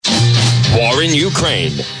war in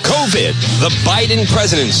Ukraine, COVID, the Biden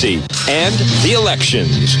presidency, and the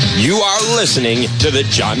elections. You are listening to The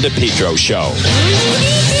John DePetro Show.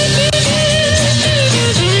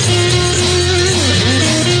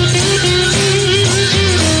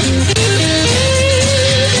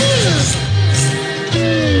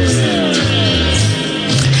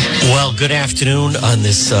 Well, good afternoon on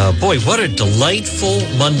this, boy, what a delightful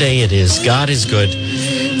Monday it is. God is good.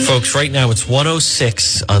 Folks, right now it's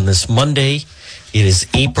 1:06 on this Monday. It is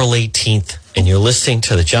April 18th, and you're listening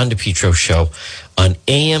to the John DePetro Show on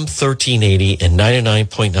AM 1380 and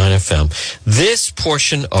 99.9 FM. This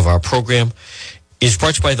portion of our program is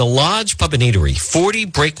brought to you by the Lodge Pub and Eatery, 40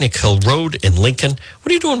 Breakneck Hill Road in Lincoln. What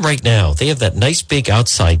are you doing right now? They have that nice big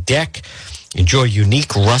outside deck. Enjoy a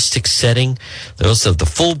unique rustic setting. They also have the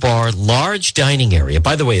full bar, large dining area.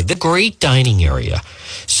 By the way, the great dining area.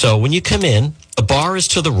 So when you come in, the bar is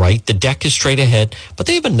to the right, the deck is straight ahead, but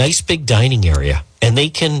they have a nice big dining area, and they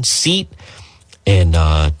can seat and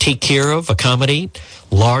take care of, accommodate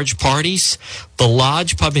large parties. The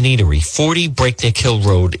Lodge Pub and Eatery, 40 Breakneck Hill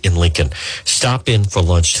Road in Lincoln. Stop in for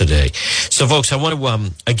lunch today. So, folks, I want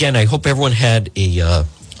to again, I hope everyone had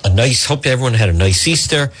hope everyone had a nice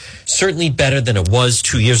Easter. Certainly better than it was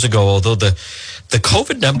 2 years ago, although the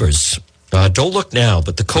COVID numbers, don't look now,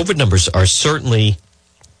 but the COVID numbers are certainly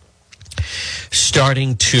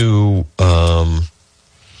starting to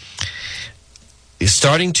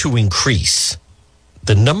increase.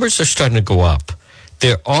 The numbers are starting to go up.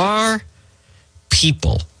 There are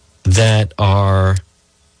people that are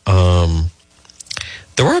dying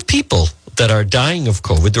of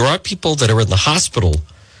COVID. There are people that are in the hospital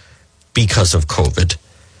because of COVID.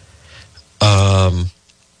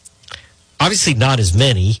 Obviously not as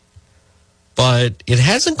many, but it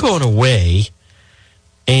hasn't gone away.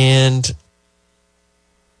 And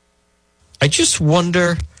I just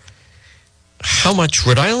wonder how much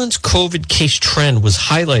Rhode Island's COVID case trend was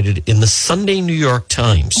highlighted in the Sunday New York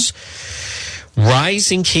Times.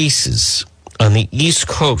 Rising cases on the East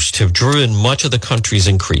Coast have driven much of the country's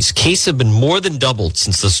increase. Cases have been more than doubled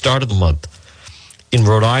since the start of the month in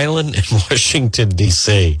Rhode Island and Washington,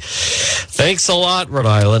 D.C. Thanks a lot, Rhode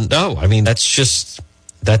Island. No, I mean, that's just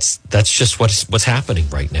what's happening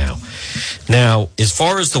right now. Now, as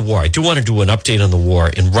far as the war, I do want to do an update on the war.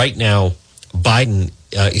 And right now,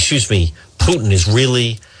 Putin is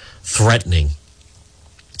really threatening.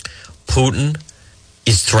 Putin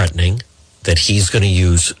is threatening that he's going to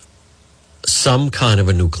use some kind of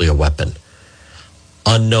a nuclear weapon.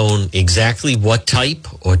 Unknown exactly what type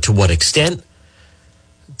or to what extent.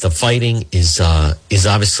 The fighting is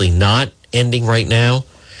obviously not ending right now.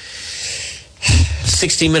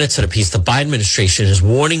 60 Minutes at a piece. The Biden administration is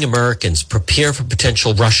warning Americans prepare for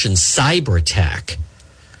potential Russian cyber attack.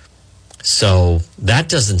 So that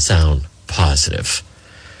doesn't sound positive.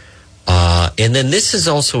 And then this is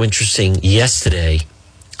also interesting. Yesterday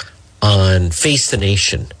on Face the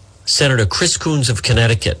Nation, Senator Chris Coons of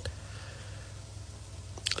Connecticut,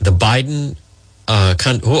 the Biden,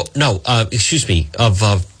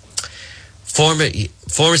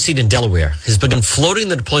 former seat in Delaware, has begun floating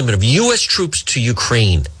the deployment of U.S. troops to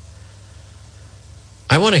Ukraine.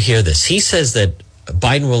 I want to hear this. He says that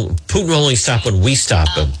Putin will only stop when we stop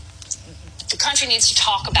him. The country needs to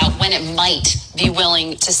talk about when it might be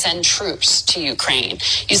willing to send troops to Ukraine.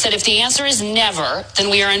 You said if the answer is never, then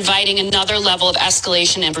we are inviting another level of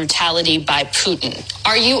escalation and brutality by Putin.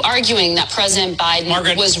 Are you arguing that President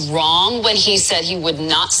Biden was wrong when he said he would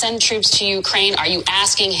not send troops to Ukraine? Are you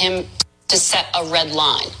asking him to set a red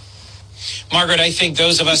line? Margaret, I think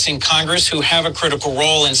those of us in Congress who have a critical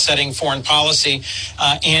role in setting foreign policy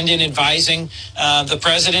and in advising the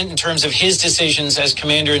president in terms of his decisions as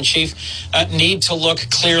commander-in-chief need to look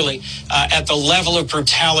clearly at the level of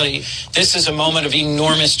brutality. This is a moment of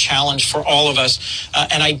enormous challenge for all of us.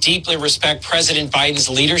 And I deeply respect President Biden's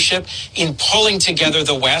leadership in pulling together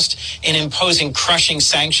the West, in imposing crushing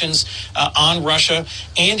sanctions on Russia,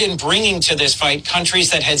 and in bringing to this fight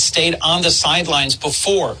countries that had stayed on the sidelines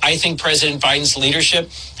before. I think President Biden's leadership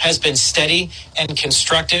has been steady and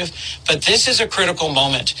constructive, but this is a critical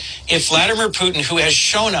moment. If Vladimir Putin, who has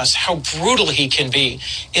shown us how brutal he can be,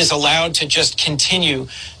 is allowed to just continue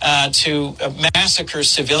to massacre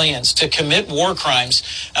civilians, to commit war crimes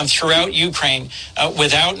throughout Ukraine,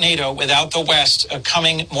 without NATO, without the West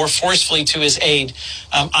coming more forcefully to his aid,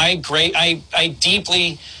 I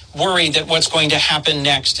deeply worry that what's going to happen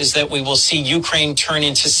next is that we will see Ukraine turn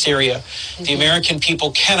into Syria. Mm-hmm. The American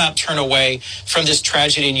people cannot turn away from this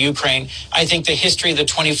tragedy in Ukraine. I think the history of the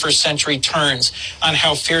 21st century turns on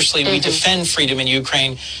how fiercely we defend freedom in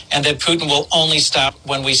Ukraine, and that Putin will only stop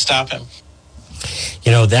when we stop him.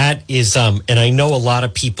 That is, and I know a lot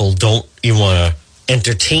of people don't even want to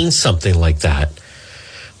entertain something like that,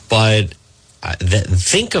 but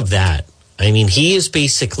think of that. I mean, he is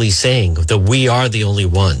basically saying that we are the only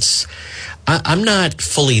ones. I'm not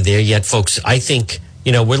fully there yet, folks. I think,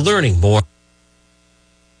 we're learning more.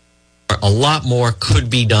 A lot more could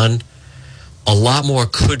be done. A lot more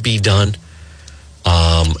could be done.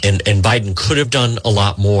 And Biden could have done a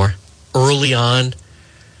lot more early on.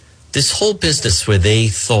 This whole business where they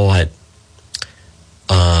thought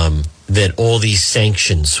that all these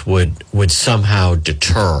sanctions would somehow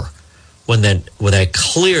deter, when that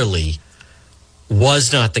clearly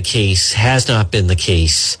was not the case, has not been the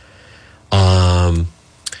case.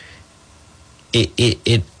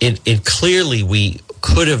 It clearly we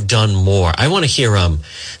could have done more. I want to hear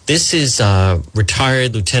this is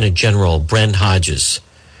retired Lieutenant General Bren Hodges.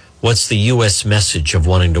 What's the U.S. message of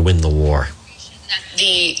wanting to win the war?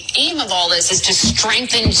 The aim of all this is to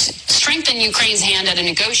strengthen Ukraine's hand at a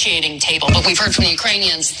negotiating table. But we've heard from the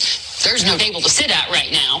Ukrainians, there's no table to sit at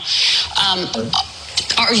right now.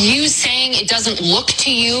 Are you saying it doesn't look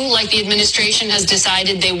to you like the administration has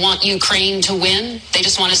decided they want Ukraine to win? They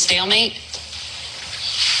just want a stalemate?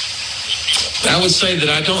 I would say that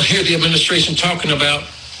I don't hear the administration talking about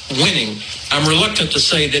winning. I'm reluctant to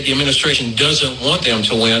say that the administration doesn't want them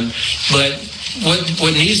to win, but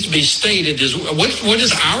what needs to be stated is what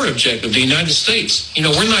is our objective, the United States?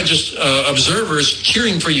 We're not just observers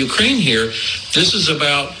cheering for Ukraine here. This is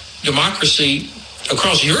about democracy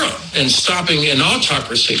across Europe and stopping an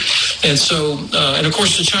autocracy. And so, and of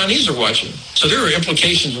course the Chinese are watching. So there are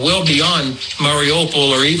implications well beyond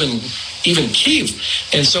Mariupol or even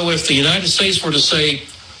Kyiv. And so if the United States were to say,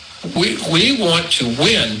 we want to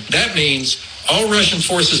win, that means all Russian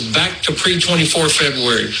forces back to pre-24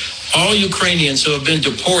 February, all Ukrainians who have been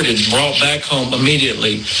deported brought back home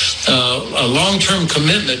immediately, a long-term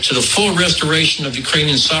commitment to the full restoration of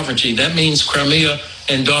Ukrainian sovereignty. That means Crimea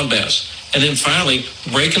and Donbass. And then finally,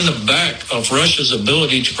 breaking the back of Russia's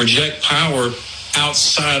ability to project power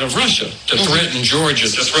outside of Russia, to threaten Georgia,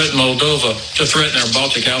 to threaten Moldova, to threaten our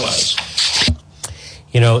Baltic allies.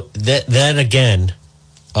 Then again,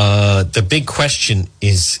 the big question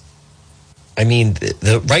is,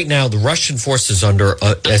 right now the Russian forces under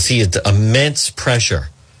immense pressure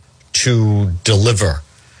to deliver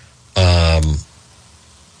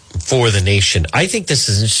for the nation. I think this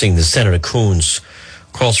is interesting. The Senator Coons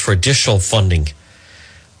calls for additional funding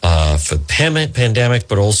for the pandemic,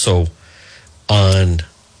 but also on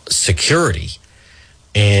security.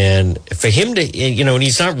 And for him to, and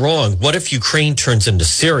he's not wrong. What if Ukraine turns into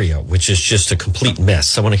Syria, which is just a complete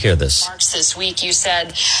mess? I want to hear this. March this week, you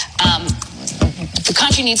said the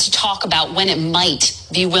country needs to talk about when it might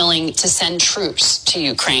be willing to send troops to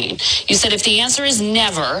Ukraine. You said if the answer is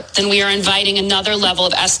never, then we are inviting another level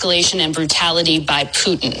of escalation and brutality by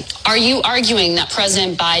Putin. Are you arguing that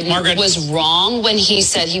President Biden was wrong when he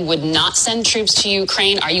said he would not send troops to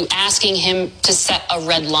Ukraine? Are you asking him to set a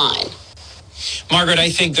red line? Margaret,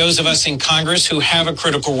 I think those of us in Congress who have a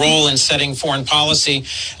critical role in setting foreign policy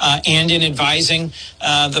and in advising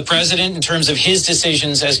the president in terms of his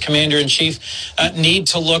decisions as commander-in-chief need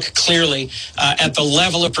to look clearly at the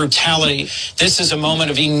level of brutality. This is a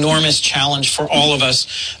moment of enormous challenge for all of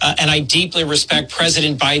us. And I deeply respect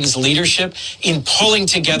President Biden's leadership in pulling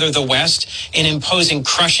together the West, in imposing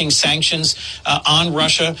crushing sanctions on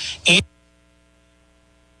Russia,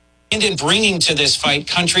 and in bringing to this fight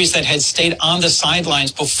countries that had stayed on the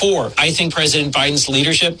sidelines before. I think President Biden's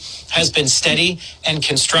leadership has been steady and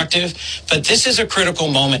constructive, but this is a critical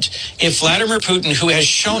moment. If Vladimir Putin, who has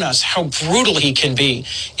shown us how brutal he can be,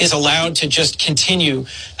 is allowed to just continue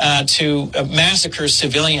to massacre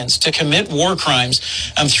civilians, to commit war crimes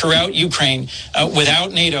throughout Ukraine,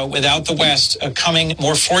 without NATO, without the West coming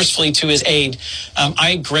more forcefully to his aid,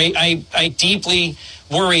 I deeply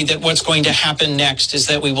worry that what's going to happen next is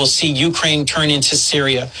that we will see Ukraine turn into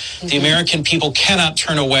Syria. The American people cannot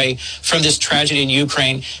turn away from this tragedy in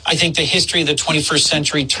Ukraine. I think the history of the 21st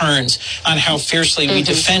century turns on how fiercely we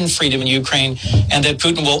defend freedom in Ukraine, and that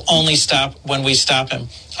Putin will only stop when we stop him.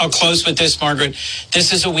 I'll close with this, Margaret.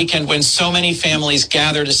 This is a weekend when so many families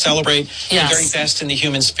gather to celebrate the very best in the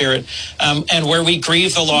human spirit. And where we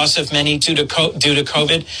grieve the loss of many due to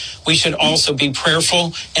COVID, we should also be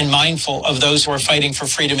prayerful and mindful of those who are fighting for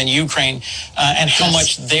freedom in Ukraine and how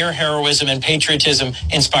much their heroism and patriotism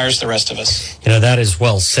inspires the rest of us. That is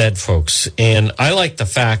well said, folks. And I like the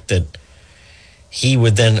fact that he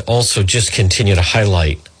would then also just continue to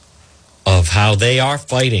highlight of how they are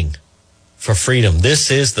fighting for freedom. This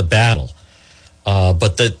is the battle.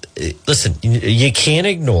 But listen, you can't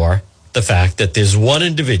ignore the fact that there's one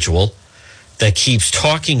individual that keeps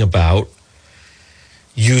talking about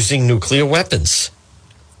using nuclear weapons.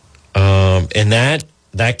 And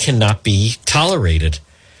that cannot be tolerated.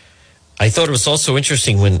 I thought it was also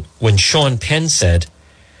interesting when Sean Penn said,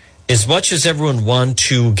 as much as everyone wants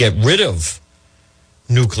to get rid of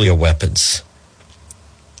nuclear weapons,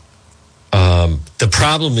 the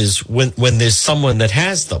problem is when there's someone that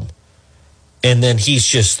has them, and then he's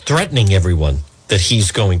just threatening everyone that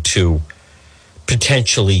he's going to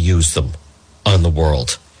potentially use them on the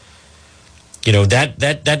world. You know,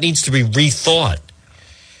 that needs to be rethought.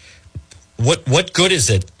 What good is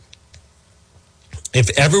it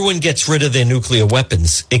if everyone gets rid of their nuclear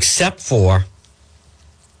weapons except for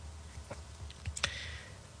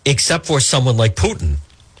someone like Putin,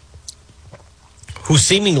 who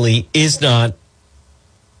seemingly is not,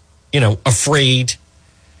 afraid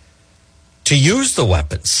to use the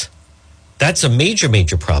weapons? That's a major,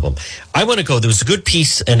 major problem. I want to go, there was a good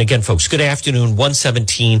piece, and again, folks, good afternoon,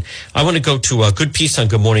 117. I want to go to a good piece on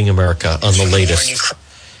Good Morning America on the latest.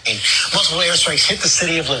 Multiple airstrikes hit the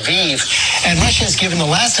city of Lviv, and Russia has given the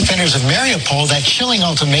last defenders of Mariupol that chilling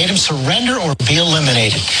ultimatum: surrender or be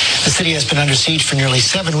eliminated. The city has been under siege for nearly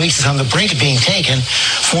 7 weeks. It's on the brink of being taken.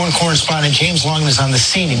 Foreign correspondent James Longman is on the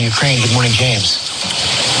scene in Ukraine. Good morning, James.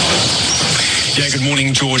 Yeah, good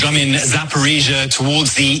morning, George. I'm in Zaporizhia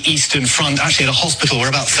towards the eastern front, actually at a hospital. We're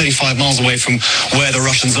about 35 miles away from where the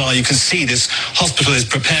Russians are. You can see this hospital is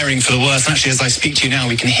preparing for the worst. Actually, as I speak to you now,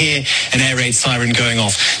 we can hear an air raid siren going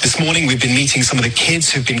off. This morning, we've been meeting some of the kids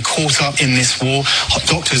who've been caught up in this war.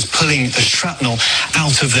 Doctors pulling the shrapnel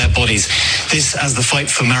out of their bodies. This as the fight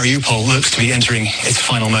for Mariupol looks to be entering its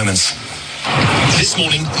final moments. This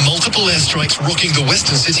morning, multiple airstrikes rocking the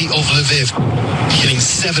western city of Lviv, killing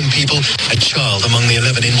 7 people, a child among the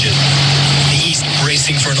 11 injured. The east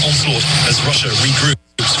bracing for an onslaught as Russia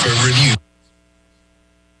regroups for a renewed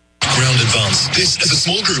ground advance. This as a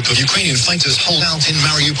small group of Ukrainian fighters hold out in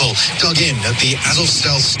Mariupol, dug in at the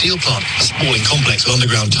Azovstal steel plant, a sprawling complex with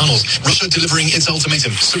underground tunnels. Russia delivering its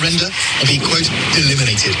ultimatum: surrender or be, quote,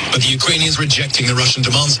 eliminated. But the Ukrainians rejecting the Russian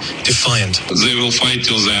demands, defiant. They will fight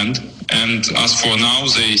till the end. And as for now,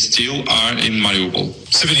 they still are in Mariupol.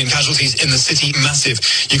 Civilian casualties in the city, massive.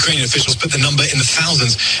 Ukrainian officials put the number in the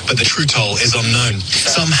thousands, but the true toll is unknown.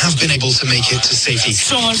 Some have been able to make it to safety.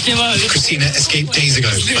 Christina escaped days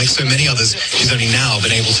ago. Like so many others, she's only now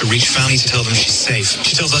been able to reach family to tell them she's safe.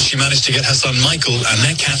 She tells us she managed to get her son Michael and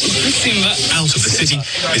their cat out of the city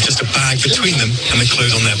with just a bag between them and the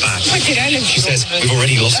clothes on their back. She says, we've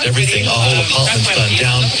already lost everything. Our whole apartment's burned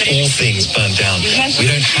down. All things burned down. We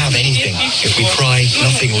don't have anything. If we cry,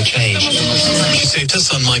 nothing will change. She saved her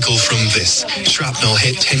son Michael from this. Shrapnel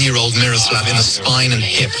hit 10-year-old Miroslav in the spine and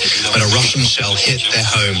hip when a Russian shell hit their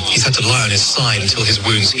home. He's had to lie on his side until his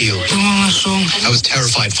wounds healed. I was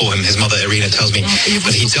terrified for him, his mother Irina tells me,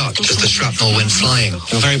 but he ducked as the shrapnel went flying.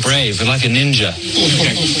 You're very brave. You're like a ninja.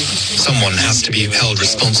 Someone has to be held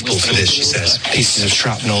responsible for this, she says. Pieces of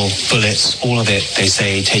shrapnel, bullets, all of it, they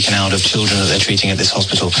say, taken out of children that they're treating at this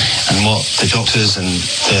hospital. And what the doctors and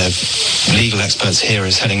the legal experts here are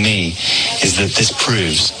telling me is that this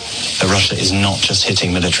proves that Russia is not just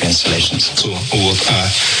hitting military installations.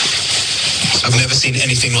 I've never seen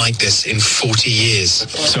anything like this in 40 years.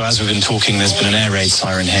 So as we've been talking, there's been an air raid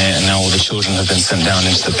siren here, and now all the children have been sent down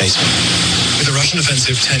into the basement. With the Russian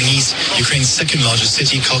offensive turning east, Ukraine's second largest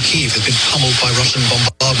city, Kharkiv, has been pummeled by Russian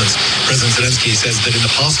bombardments. President Zelensky says that in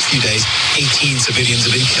the past few days, 18 civilians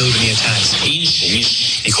have been killed in the attacks.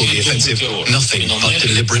 He called the offensive nothing but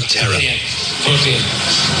deliberate terror.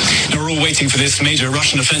 Now we're all waiting for this major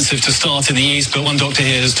Russian offensive to start in the east, but one doctor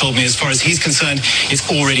here has told me, as far as he's concerned, it's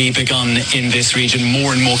already begun in this region.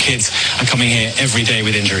 More and more kids are coming here every day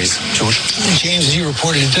with injuries. George? James, as you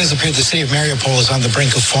reported, it does appear the city of Mariupol is on the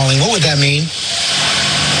brink of falling. What would that mean?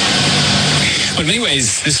 Well, in many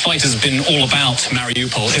ways, this fight has been all about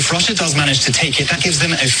Mariupol. If Russia does manage to take it, that gives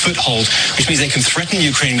them a foothold, which means they can threaten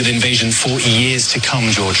Ukraine with invasion for years to come,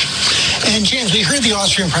 George. And James, we heard the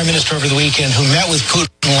Austrian Prime Minister over the weekend, who met with Putin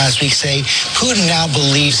last week, say Putin now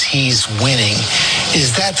believes he's winning.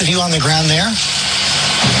 Is that the view on the ground there?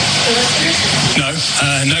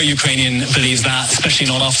 No Ukrainian believes that, especially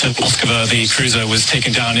not after Moskva, the cruiser, was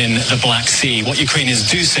taken down in the Black Sea. What Ukrainians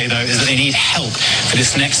do say, though, is that they need help for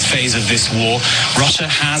this next phase of this war. Russia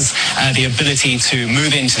has the ability to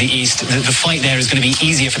move into the east. The fight there is going to be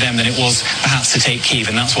easier for them than it was perhaps to take Kyiv,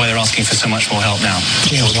 and that's why they're asking for so much more help now.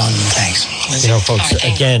 James Longman, thanks. You know, folks,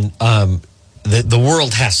 again, the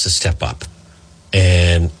world has to step up,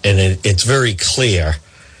 and it's very clear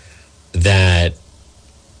that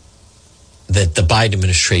the Biden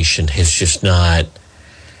administration has not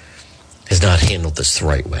handled this the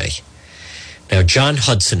right way. Now, John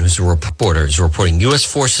Hudson, who's a reporter, is reporting U.S.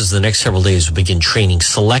 forces in the next several days will begin training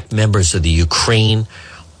select members of the Ukraine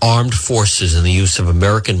armed forces in the use of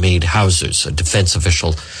American-made howitzers, a defense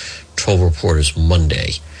official told reporters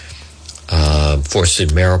Monday. Forces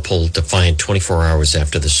in Mariupol defiant 24 hours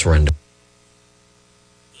after the surrender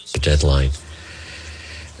deadline.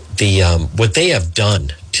 What they have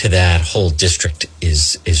done to that whole district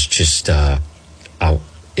is just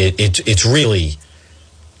it's really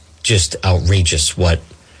just outrageous what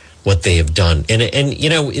they have done. And you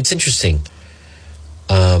know, it's interesting.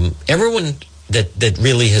 Everyone that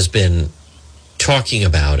really has been talking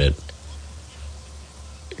about it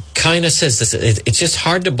kind of says this. It's just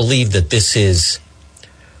hard to believe that this is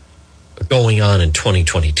going on in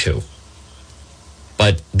 2022.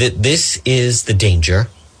 But this is the danger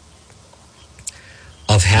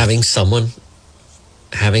of having someone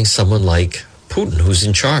like Putin who's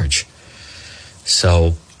in charge.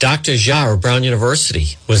 So Dr. Zhar of Brown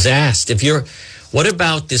University was asked, what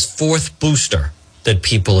about this fourth booster that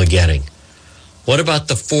people are getting? What about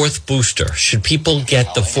the fourth booster? Should people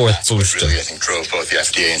get the fourth booster? Really, I think, drove both the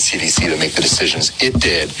FDA and CDC to make the decisions. It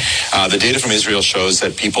did. The data from Israel shows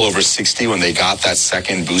that people over 60, when they got that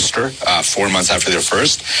second booster 4 months after their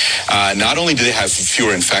first, not only do they have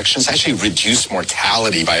fewer infections, actually reduced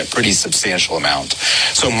mortality by a pretty substantial amount.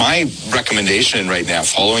 So my recommendation right now,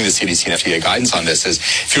 following the CDC and FDA guidance on this, is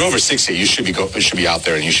if you're over 60, you should be out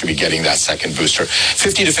there and you should be getting that second booster.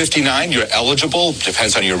 50 to 59, you're eligible.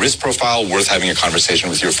 Depends on your risk profile. Worth having a conversation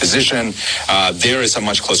with your physician. There is a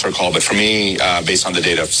much closer call, but for me, based on the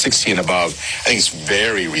data of 60 and above, I think it's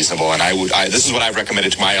very reasonable. And this is what I've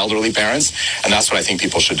recommended to my elderly parents, and that's what I think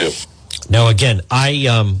people should do. Now, again, at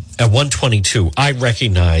 122, I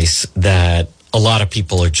recognize that a lot of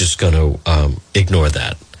people are just going to ignore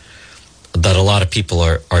that. That a lot of people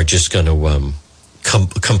are just going to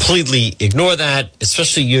completely ignore that,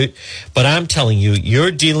 especially you. But I'm telling you,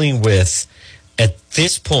 you're dealing with, at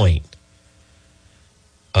this point,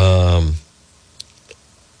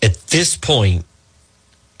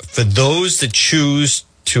 for those that choose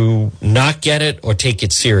to not get it or take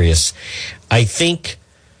it serious, I think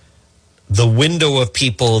the window of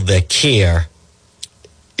people that care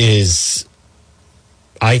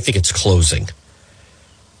I think it's closing.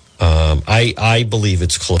 I believe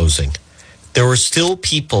it's closing. There are still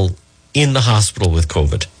people in the hospital with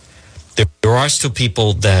COVID. There are still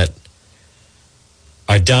people that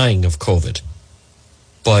are dying of COVID.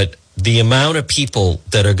 But the amount of people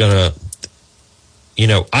that are going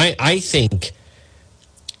to, I think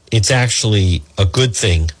it's actually a good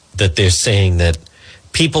thing that they're saying that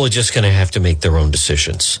people are just going to have to make their own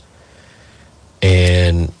decisions.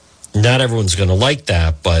 And not everyone's going to like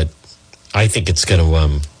that, but I think it's going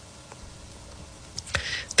to,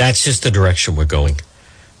 that's just the direction we're going.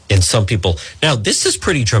 And some people, now this is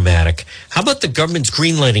pretty dramatic. How about the government's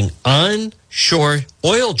greenlighting onshore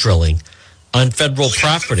oil drilling on federal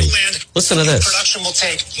property? Listen to this. Production will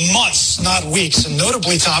take months, not weeks. And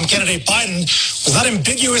notably, Tom, candidate Biden was not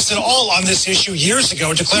ambiguous at all on this issue years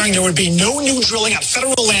ago, declaring there would be no new drilling on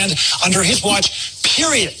federal land under his watch,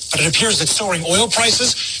 period. But it appears that soaring oil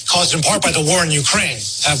prices, caused in part by the war in Ukraine,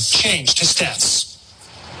 have changed his stance.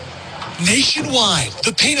 Nationwide,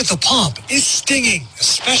 the pain at the pump is stinging,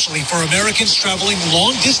 especially for Americans traveling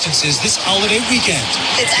long distances this holiday weekend.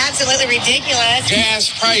 It's absolutely ridiculous.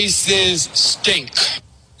 Gas prices stink.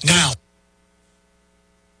 Now,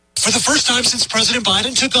 for the first time since President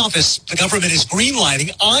Biden took office, the government is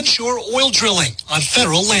greenlighting onshore oil drilling on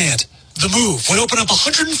federal land. The move would open up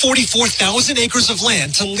 144,000 acres of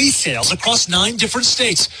land to lease sales across 9 different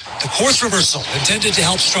states. The course reversal, intended to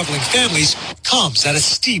help struggling families, comes at a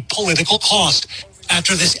steep political cost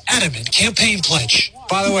after this adamant campaign pledge.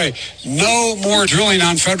 By the way, no more drilling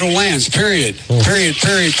on federal lands, period. Period.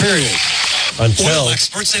 Oil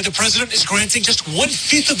experts say the president is granting just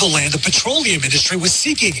 1/5 of the land the petroleum industry was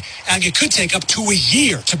seeking, and it could take up to a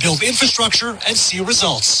year to build infrastructure and see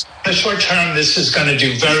results. In the short term, this is going to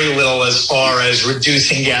do very little as far as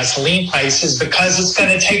reducing gasoline prices because it's going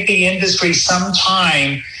to take the industry some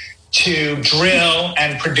time to drill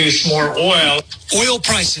and produce more oil. Oil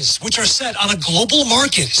prices, which are set on a global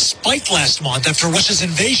market, spiked last month after Russia's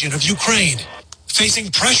invasion of Ukraine.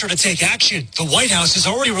 Facing pressure to take action, the White House has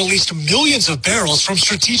already released millions of barrels from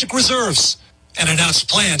strategic reserves and announced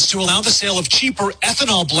plans to allow the sale of cheaper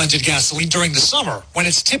ethanol-blended gasoline during the summer when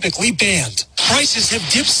it's typically banned. Prices have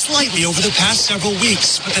dipped slightly over the past several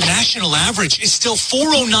weeks, but the national average is still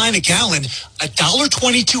 $4.09 a gallon,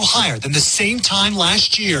 $1.22 higher than the same time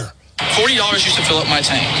last year. $40 used to fill up my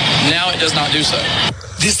tank. Now it does not do so.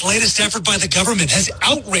 This latest effort by the government has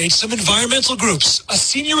outraged some environmental groups. A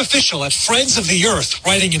senior official at Friends of the Earth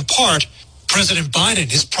writing in part, President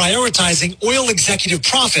Biden is prioritizing oil executive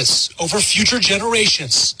profits over future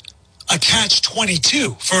generations. A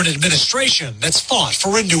catch-22 for an administration that's fought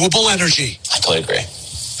for renewable energy. I totally agree.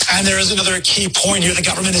 And there is another key point here. The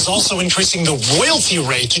government is also increasing the royalty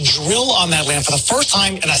rate to drill on that land for the first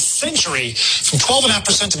time in a century, from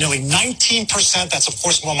 12.5% to nearly 19%. That's, of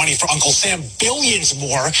course, more money for Uncle Sam, billions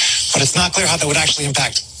more. But it's not clear how that would actually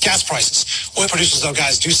impact gas prices. Oil producers, though,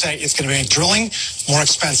 guys, do say it's going to make drilling more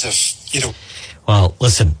expensive. Well,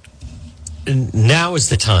 listen, now is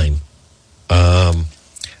the time.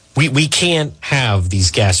 We can't have these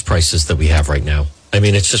gas prices that we have right now. I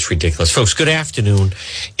mean, it's just ridiculous. Folks, good afternoon.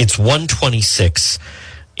 It's 1:26,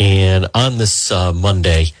 and on this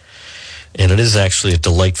Monday, and it is actually a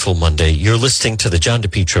delightful Monday, you're listening to the John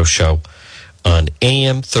DePetro Show on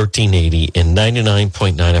AM 1380 and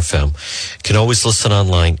 99.9 FM. You can always listen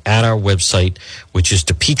online at our website, which is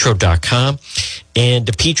DePetro.com, and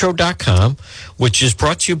DePetro.com, which is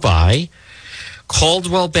brought to you by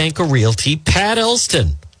Caldwell Banker Realty, Pat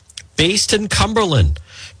Elston, based in Cumberland.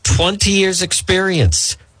 20 years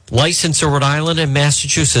experience, licensed in Rhode Island and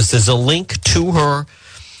Massachusetts. There's a link to her.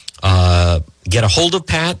 Get a hold of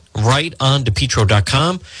Pat right on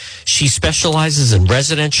DePetro.com. She specializes in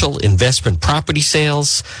residential investment property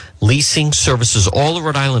sales, leasing services all of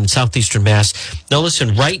Rhode Island and southeastern Mass. Now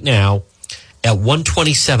listen, right now at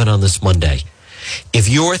 1:27 on this Monday, if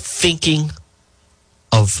you're thinking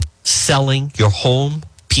of selling your home,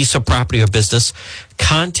 piece of property or business,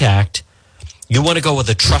 you want to go with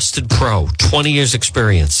a trusted pro, 20 years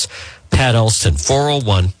experience, Pat Elston,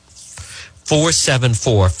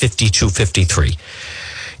 401-474-5253.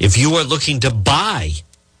 If you are looking to buy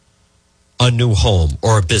a new home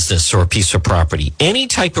or a business or a piece of property, any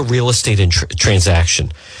type of real estate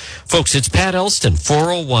transaction, folks, it's Pat Elston,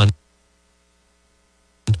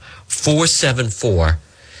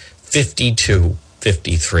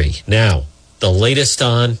 401-474-5253. Now, the latest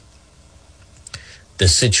on the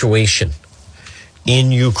situation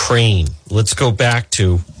in Ukraine. Let's go back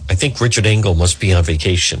to, I think Richard Engel must be on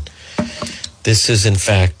vacation. This is, in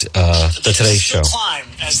fact, the Today Show. Climb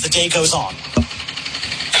as the day goes on.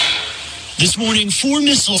 This morning, 4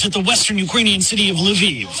 missiles hit the western Ukrainian city of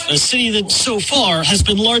Lviv, a city that so far has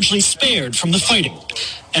been largely spared from the fighting.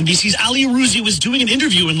 NBC's Ali Arouzi was doing an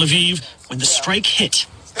interview in Lviv when the strike hit.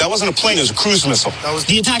 That wasn't a plane, it was a cruise missile.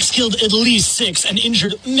 The attacks killed at least 6 and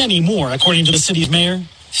injured many more, according to the city's mayor.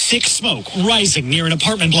 Thick smoke rising near an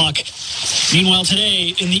apartment block. Meanwhile,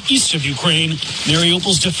 today, in the east of Ukraine,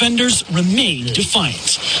 Mariupol's defenders remain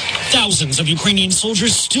defiant. Thousands of Ukrainian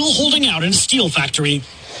soldiers still holding out in a steel factory.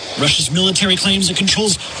 Russia's military claims it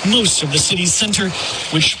controls most of the city's center,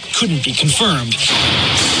 which couldn't be confirmed.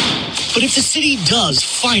 But if the city does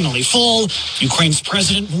finally fall, Ukraine's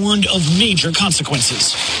president warned of major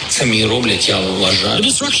consequences. The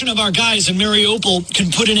destruction of our guys in Mariupol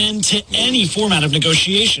can put an end to any format of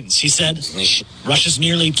negotiations, he said. Russia's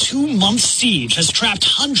nearly 2-month siege has trapped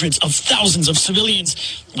hundreds of thousands of civilians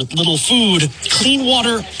with little food, clean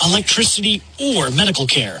water, electricity, or medical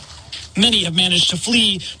care. Many have managed to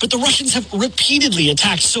flee, but the Russians have repeatedly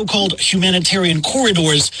attacked so-called humanitarian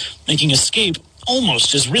corridors, making escape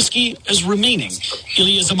almost as risky as remaining.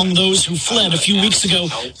 Ilya is among those who fled a few weeks ago,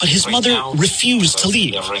 but his mother refused to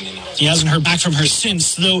leave. He hasn't heard back from her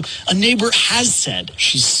since, though a neighbor has said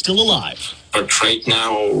she's still alive. But right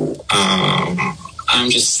now, I'm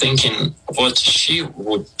just thinking what she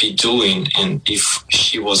would be doing, and if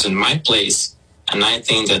she was in my place, and I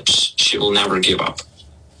think that she will never give up.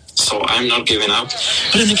 So I'm not giving up.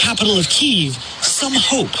 But in the capital of Kyiv, some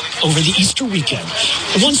hope over the Easter weekend.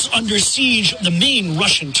 Once under siege, the main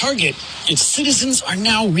Russian target, its citizens are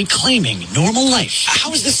now reclaiming normal life.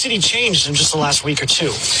 How has the city changed in just the last week or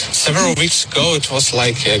two? Several weeks ago, it was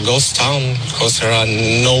like a ghost town because there are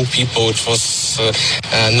no people. It was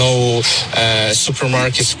no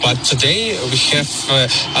supermarkets. But today, we have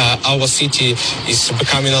our city is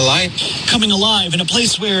becoming alive. Coming alive in a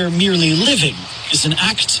place where merely living is an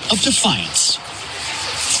act of defiance.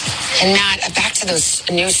 And Matt, back to those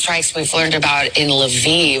new strikes we've learned about in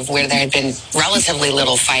Lviv, where there had been relatively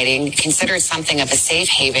little fighting, considered something of a safe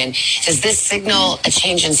haven. Does this signal a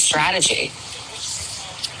change in strategy?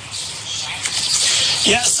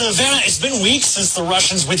 Yeah, Savannah, it's been weeks since the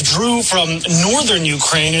Russians withdrew from northern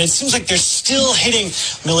Ukraine, and it seems like they're still hitting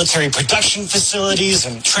military production facilities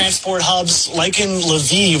and transport hubs, like in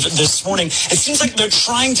Lviv this morning. It seems like they're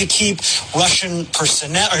trying to keep Russian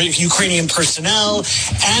personnel, or Ukrainian personnel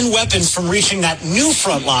and weapons from reaching that new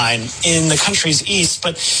front line in the country's east.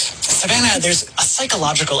 But Savannah, there's a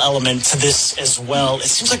psychological element to this as well. It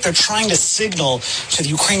seems like they're trying to signal to the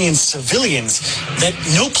Ukrainian civilians that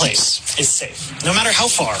no place is safe, no matter how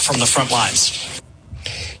far from the front lines.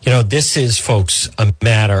 You know, this is, folks, a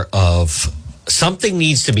matter of something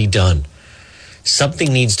needs to be done.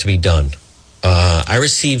 Something needs to be done. I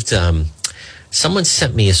received, someone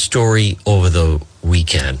sent me a story over the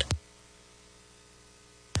weekend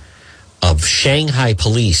of Shanghai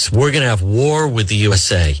police. We're going to have war with the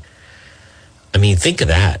USA. I mean, think of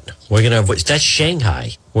that. We're going to have, that's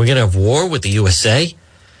Shanghai. We're going to have war with the USA.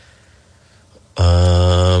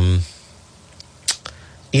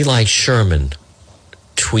 Eli Sherman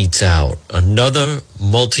tweets out another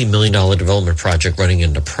multi-million-dollar development project running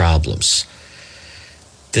into problems.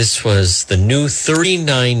 This was the new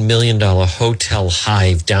 $39 million Hotel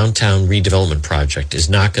Hive downtown redevelopment project is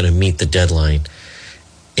not going to meet the deadline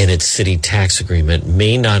in its city tax agreement,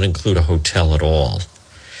 may not include a hotel at all.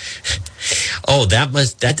 Oh,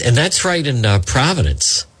 and that's right in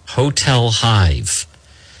Providence, Hotel Hive.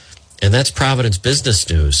 And that's Providence Business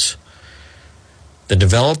News. The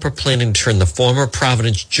developer planning to turn the former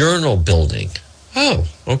Providence Journal building,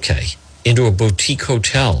 into a boutique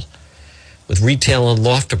hotel with retail and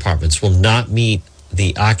loft apartments will not meet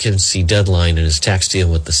the occupancy deadline in his tax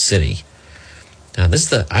deal with the city. Now,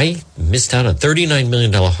 I missed out on $39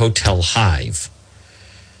 million Hotel Hive.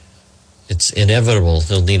 It's inevitable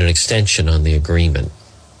he'll need an extension on the agreement.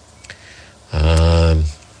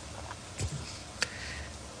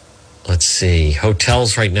 Let's see.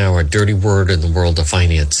 Hotels right now are a dirty word in the world of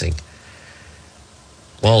financing.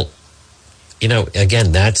 Well, you know,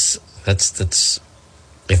 again, that's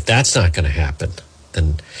if that's not going to happen,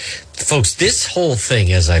 then, folks, this whole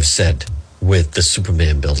thing, as I've said, with the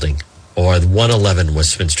Superman building, or the 111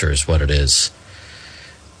 Westminster is what it is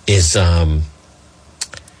it's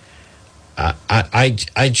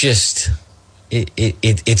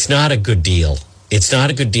not a good deal. It's not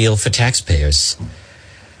a good deal for taxpayers.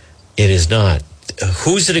 It is not.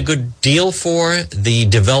 Who's it a good deal for? The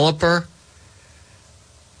developer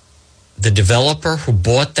who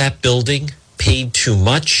bought that building paid too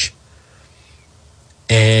much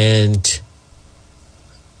and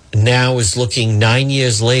now is looking 9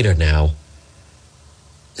 years later now,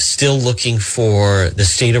 still looking for the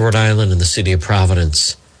state of Rhode Island and the city of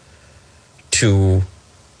Providence to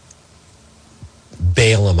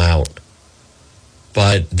bail him out.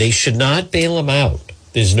 But they should not bail him out.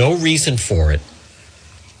 There's no reason for it.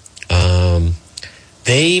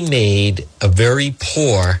 They made a very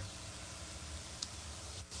poor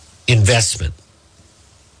investment.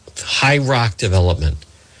 High Rock Development.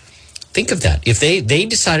 Think of that. If they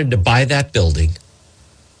decided to buy that building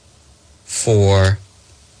for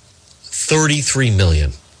 $33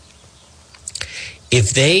 million,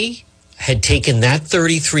 if they had taken that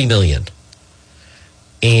 $33 million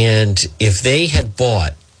and if they had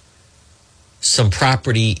bought some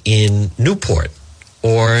property in Newport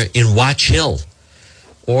or in Watch Hill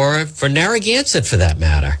or for Narragansett for that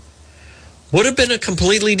matter, would have been a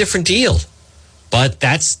completely different deal. But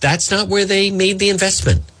that's not where they made the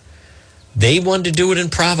investment. They wanted to do it in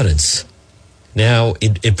Providence. Now,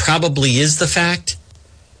 it probably is the fact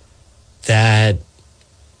that,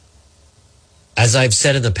 as I've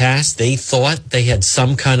said in the past, they thought they had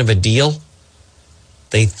some kind of a deal.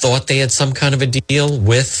 They thought they had some kind of a deal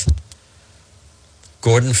with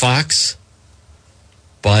Gordon Fox,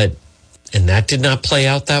 and that did not play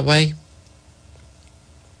out that way.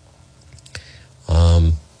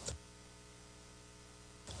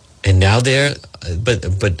 And now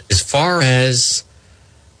but as far as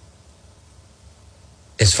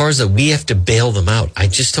that we have to bail them out, I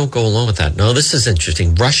just don't go along with that. No, this is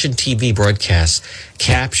interesting. Russian TV broadcasts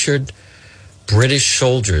captured British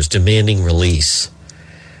soldiers demanding release.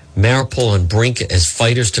 Mariupol on brink as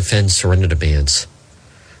fighters defend surrender demands.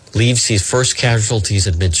 Lviv sees first casualties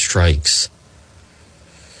amid strikes.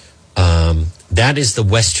 That is the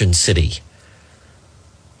western city.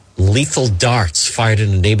 Lethal darts fired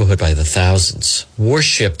in a neighborhood by the thousands.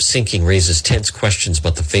 Warship sinking raises tense questions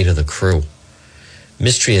about the fate of the crew.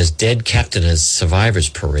 Mystery as dead captain as survivors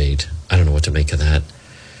parade. I don't know what to make of that.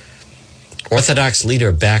 Orthodox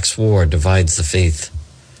leader backs war, divides the faith.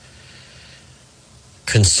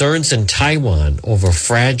 Concerns in Taiwan over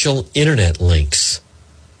fragile internet links.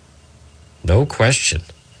 No question.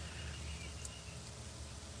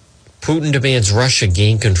 Putin demands Russia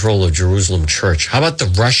gain control of Jerusalem church. How about the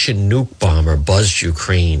Russian nuke bomber buzzed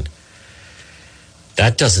Ukraine?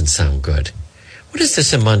 That doesn't sound good. What is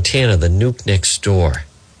this in Montana? The nuke next door.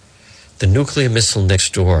 The nuclear missile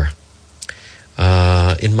next door.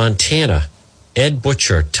 In Montana, Ed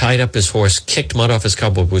Butcher tied up his horse, kicked mud off his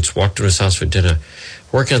cowboy boots, walked to his house for dinner,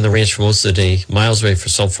 working on the ranch for most of the day, miles away for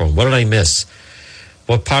cell phone. What did I miss?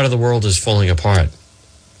 What part of the world is falling apart?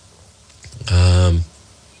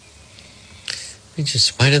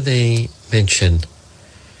 Why did they mention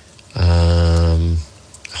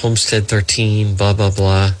Homestead 13, blah, blah,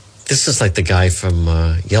 blah. This is like the guy from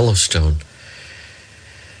Yellowstone.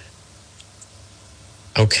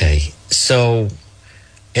 Okay, so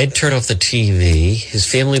Ed turned off the TV. His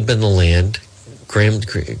family had been in the land.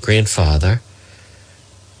 Grandfather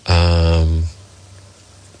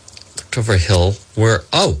looked over a hill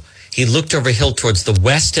he looked over a hill towards the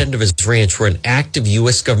west end of his ranch where an active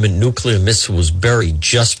U.S. government nuclear missile was buried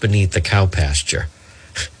just beneath the cow pasture.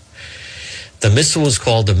 The missile was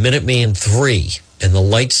called the Minuteman III, and the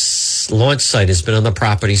launch site has been on the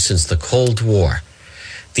property since the Cold War.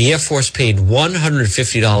 The Air Force paid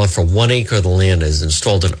 $150 for 1 acre of the land and has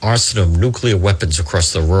installed an arsenal of nuclear weapons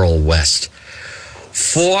across the rural West.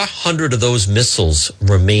 400 of those missiles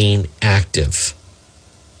remain active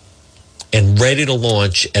and ready to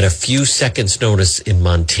launch at a few seconds' notice in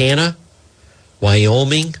Montana,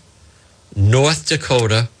 Wyoming, North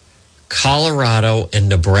Dakota, Colorado, and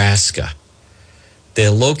Nebraska.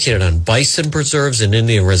 They're located on bison preserves and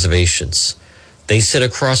Indian reservations. They sit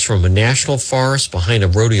across from a national forest behind a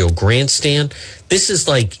rodeo grandstand. This is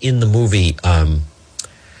like in the movie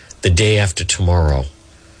The Day After Tomorrow,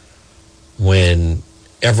 when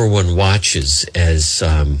everyone watches as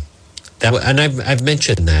that. And I've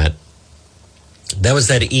mentioned that. That was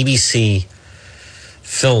that ABC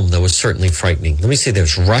film that was certainly frightening. Let me say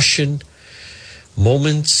there's Russian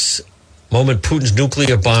moment Putin's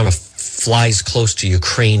nuclear bomb flies close to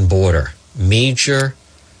Ukraine border. Major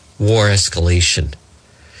war escalation.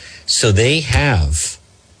 So they have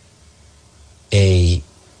a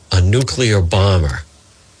nuclear bomber,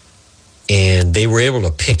 and they were able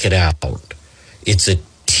to pick it out. It's a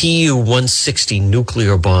Tu-160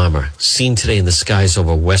 nuclear bomber seen today in the skies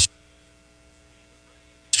over Western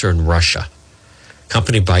Russia,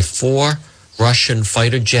 accompanied by 4 Russian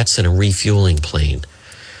fighter jets and a refueling plane.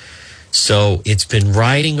 So it's been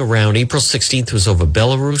riding around. April 16th was over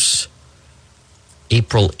Belarus.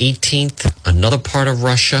 April 18th, another part of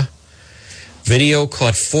Russia. Video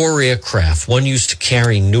caught 4 aircraft, one used to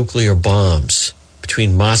carry nuclear bombs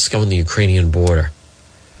between Moscow and the Ukrainian border.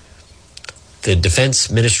 The Defense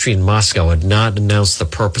Ministry in Moscow had not announced the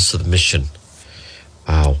purpose of the mission.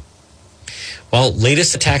 Wow. Well,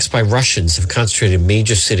 latest attacks by Russians have concentrated in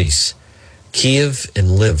major cities, Kiev and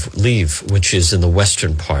Lviv, which is in the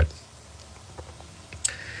western part.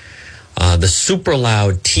 The super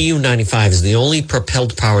loud Tu-95 is the only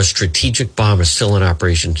propelled power strategic bomber still in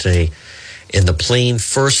operation today, and the plane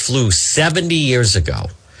first flew 70 years ago.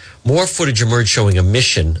 More footage emerged showing a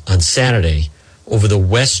mission on Saturday over the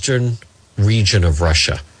western region of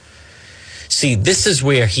Russia. See, this is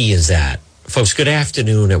where he is at. Folks, good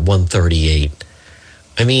afternoon at 1:38.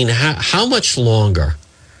 I mean, how much longer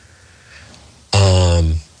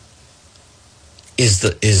is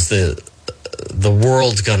the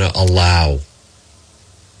world going to allow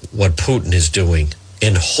what Putin is doing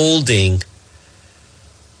in holding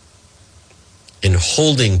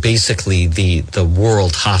basically the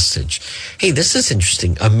world hostage? Hey, this is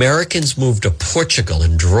interesting. Americans moved to Portugal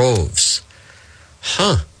in droves.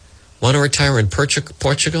 Want to retire in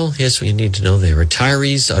Portugal? Here's what you need to know there.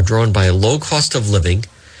 Retirees are drawn by a low cost of living,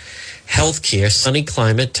 health care, sunny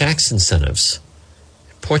climate, tax incentives.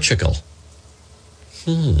 Portugal.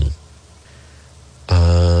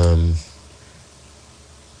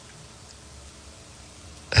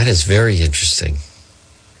 That is very interesting.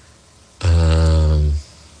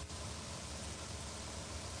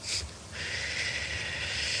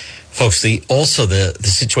 Folks, the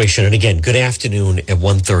situation, and again, good afternoon at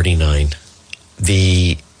 1:39.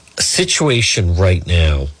 The situation right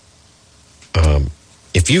now,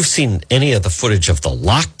 if you've seen any of the footage of the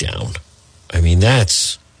lockdown, I mean,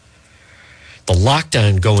 that's the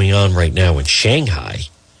lockdown going on right now in Shanghai.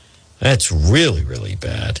 That's really, really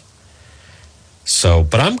bad. So,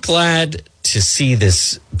 but I'm glad to see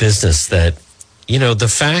this business that, the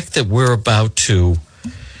fact that we're about to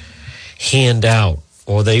hand out,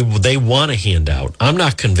 or they want to hand out. I'm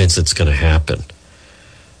not convinced it's going to happen.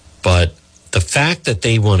 But the fact that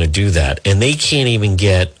they want to do that, and they can't even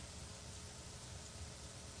get...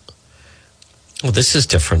 Well, this is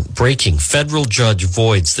different. Breaking. Federal judge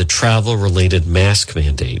voids the travel-related mask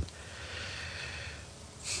mandate.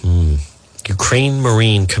 Ukraine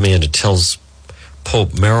Marine commander tells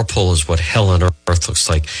Pope Mariupol is what hell on earth looks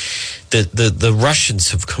like. The Russians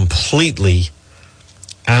have completely,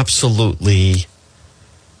 absolutely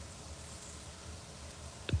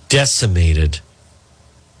decimated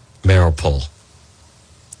Mariupol.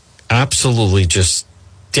 Absolutely just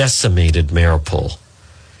decimated Mariupol.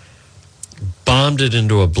 Bombed it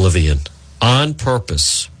into oblivion on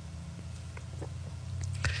purpose.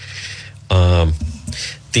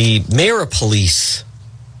 The mayor of police,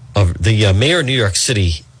 the mayor of New York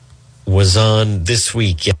City, was on this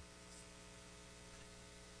week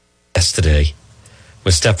yesterday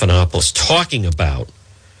with Stephanopoulos talking about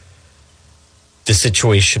the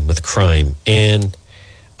situation with crime. And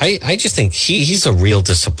I just think he's a real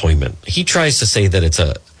disappointment. He tries to say that it's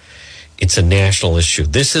a national issue.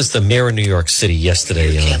 This is the mayor of New York City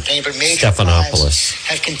yesterday, Stephanopoulos.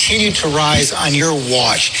 Have continued to rise on your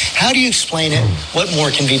watch. How do you explain it? What more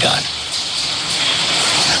can be done?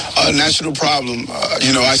 A national problem.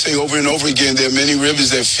 I say over and over again, there are many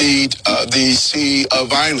rivers that feed the sea of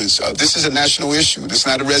violence. This is a national issue. It's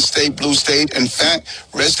not a red state, blue state. In fact,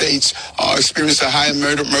 red states experience a higher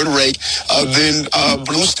murder rate than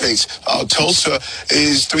blue states. Tulsa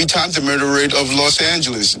is 3 times the murder rate of Los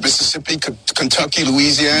Angeles. Mississippi, Kentucky,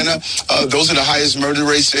 Louisiana, those are the highest murder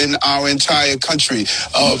rates in our entire country.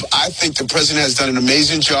 I think the president has done an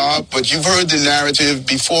amazing job, but you've heard the narrative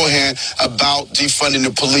beforehand about defunding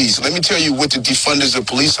the police. Let me tell you what the defunders of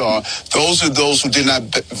police are. Those are those who did not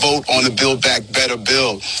vote on the Build Back Better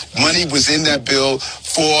bill. Money was in that bill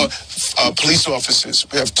for police officers.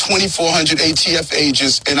 We have 2,400 ATF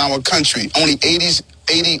agents in our country. Only 80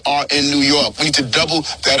 are in New York. We need to double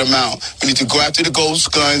that amount. We need to go after the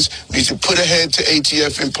ghost guns. We need to put a head to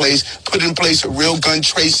ATF in place, put in place a real gun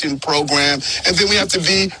tracing program, and then we have to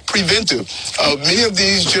be preventive. Many of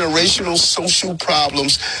these generational social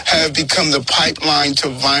problems have become the pipeline to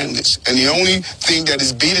violence, and the only thing that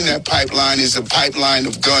is beating that pipeline is the pipeline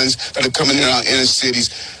of guns that are coming in our inner cities.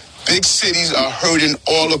 Big cities are hurting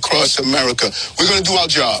all across America. We're going to do our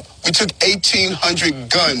job. We took 1,800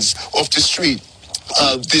 guns off the street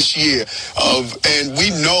this year, and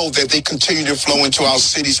we know that they continue to flow into our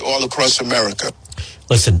cities all across America.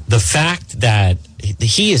 Listen, the fact that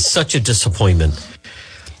he is such a disappointment,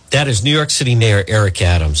 that is New York City Mayor Eric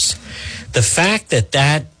Adams. The fact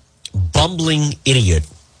that bumbling idiot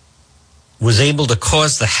was able to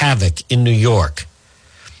cause the havoc in New York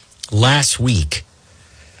last week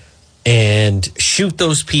and shoot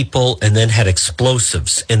those people and then had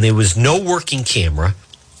explosives, and there was no working camera,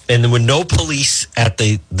 and there were no police at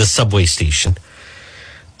the subway station.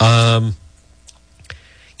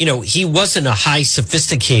 He wasn't a high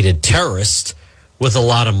sophisticated terrorist with a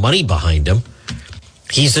lot of money behind him.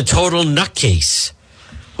 He's a total nutcase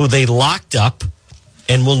who they locked up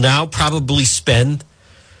and will now probably spend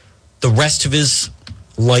the rest of his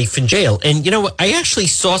life in jail. And I actually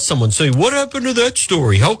saw someone say, what happened to that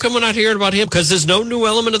story? How come we're not hearing about him? Because there's no new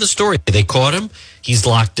element of the story. They caught him. He's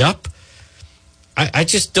locked up. I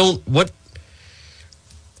just don't,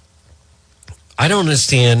 I don't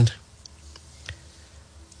understand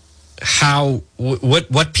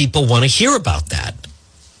what people want to hear about that.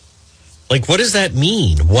 Like, what does that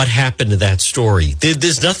mean? What happened to that story?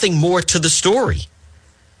 There's nothing more to the story.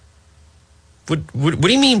 What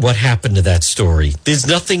do you mean, what happened to that story? There's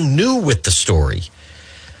nothing new with the story.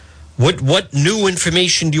 What new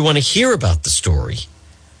information do you want to hear about the story?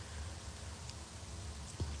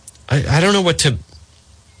 I don't know what to...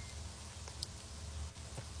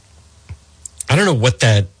 I don't know what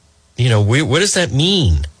that... what does that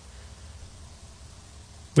mean?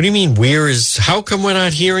 What do you mean, how come we're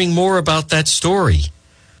not hearing more about that story?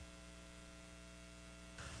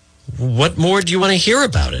 What more do you want to hear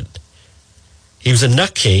about it? He was a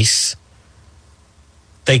nutcase.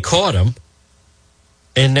 They caught him.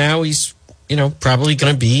 And now he's, probably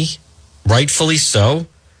going to be, rightfully so,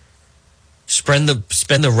 spend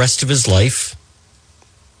the rest of his life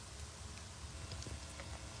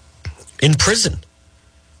in prison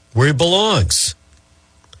where he belongs.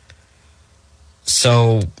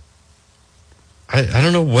 So I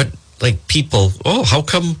don't know what, people, how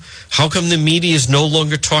come the media is no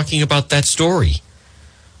longer talking about that story?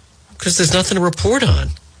 Because there's nothing to report on.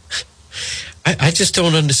 I just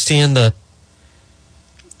don't understand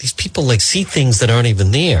these people see things that aren't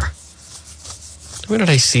even there. Where did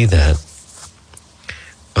I see that?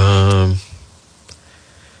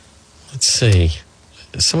 Let's see.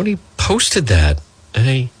 Somebody posted that. And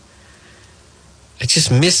I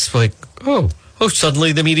just missed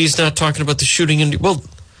suddenly the media's not talking about the shooting.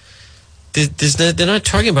 They're not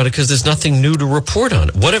talking about it because there's nothing new to report on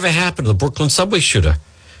it. Whatever happened to the Brooklyn subway shooter?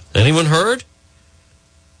 Anyone heard?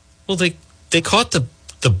 Well, they caught the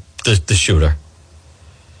shooter.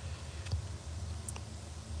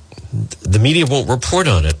 The media won't report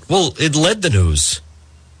on it. Well, it led the news.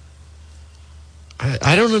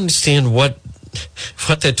 I don't understand what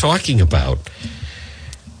they're talking about.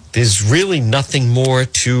 There's really nothing more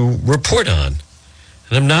to report on.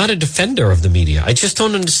 And I'm not a defender of the media. I just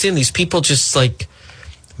don't understand. These people just like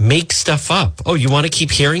make stuff up. Oh, you want to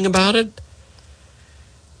keep hearing about it?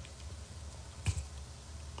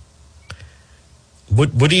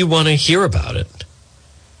 What do you want to hear about it?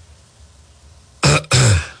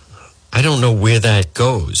 I don't know where that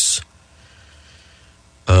goes.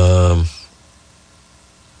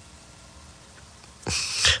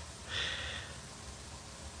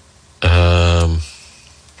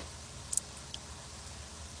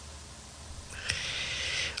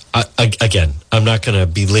 Again, I'm not going to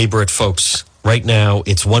belabor it, folks. Right now,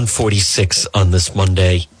 it's 1:46 on this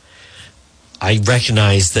Monday. I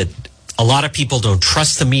recognize that a lot of people don't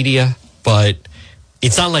trust the media, but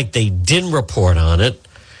it's not like they didn't report on it.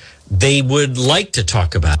 They would like to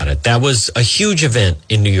talk about it. That was a huge event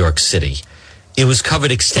in New York City. It was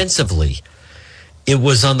covered extensively. It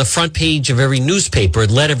was on the front page of every newspaper.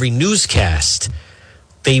 It led every newscast.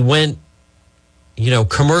 They went,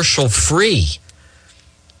 commercial free.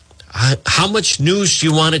 How much news do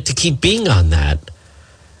you want it to keep being on that?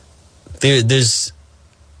 There's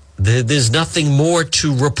nothing more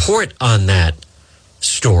to report on that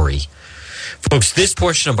story. Folks, this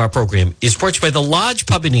portion of our program is brought to you by the Lodge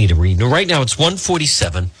Pub and Eatery. Now, right now, it's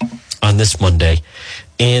 1:47 on this Monday,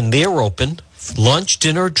 and they're open. Lunch,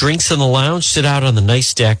 dinner, drinks in the lounge. Sit out on the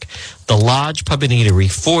nice deck. The Lodge Pub and Eatery,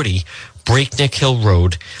 40 Breakneck Hill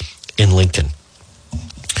Road in Lincoln.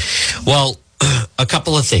 Well, a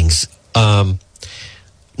couple of things.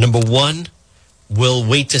 Number one, we'll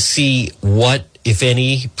wait to see what, if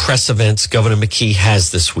any, press events Governor McKee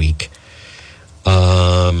has this week.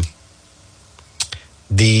 The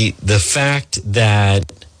fact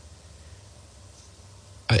that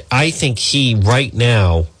I think he, right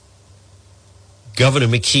now, Governor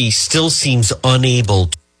McKee still seems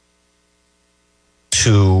unable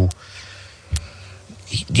to,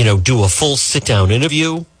 do a full sit-down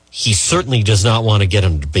interview. He certainly does not want to get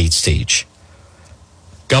on the debate stage.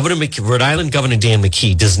 Rhode Island Governor Dan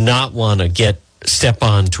McKee does not want to step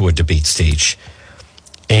on to a debate stage.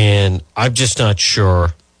 And I'm just not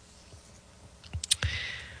sure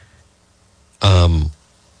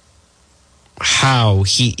how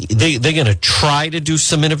they're going to try to do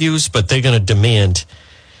some interviews, but they're going to demand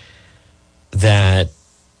that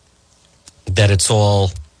it's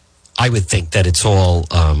all, I would think that it's all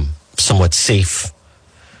somewhat safe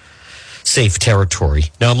territory.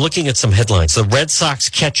 Now I'm looking at some headlines. The Red Sox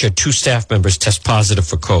catcher, 2 staff members test positive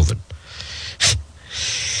for COVID.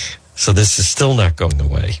 So this is still not going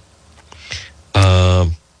away.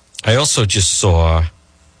 I also just saw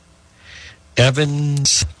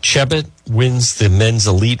Evans Chebet wins the men's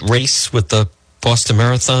elite race with the Boston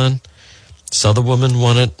Marathon. This other woman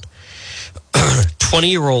won it.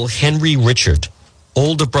 20-year-old Henry Richard,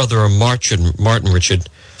 older brother of Martin Richard,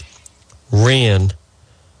 ran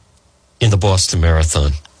in the Boston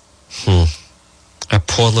Marathon. That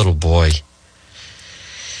poor little boy.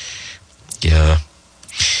 Yeah.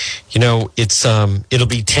 It's it'll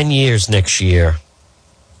be 10 years next year.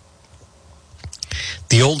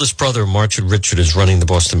 The oldest brother of Martin Richard is running the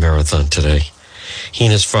Boston Marathon today. He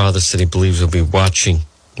and his father said he believes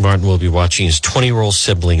Martin will be watching his 20-year-old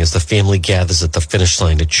sibling as the family gathers at the finish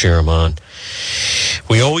line to cheer him on.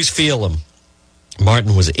 We always feel him.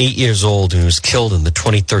 Martin was 8 years old and was killed in the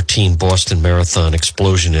 2013 Boston Marathon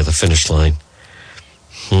explosion near the finish line.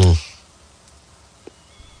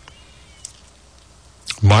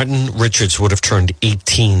 Martin Richards would have turned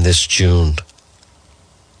 18 this June.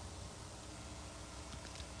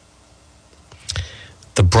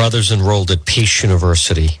 The brothers enrolled at Pace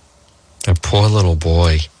University. A poor little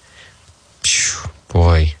boy.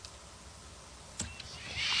 Boy.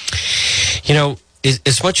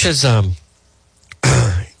 As much as,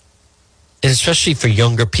 especially for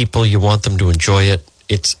younger people, you want them to enjoy it.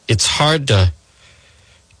 It's hard to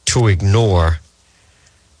ignore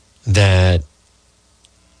that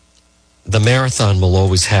the marathon will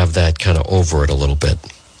always have that kind of over it a little bit.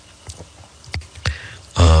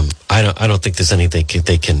 I don't think there's anything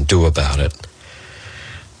they can do about it,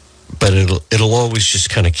 but it'll always just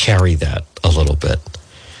kind of carry that a little bit.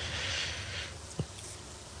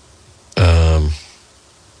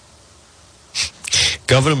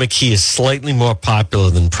 Governor McKee is slightly more popular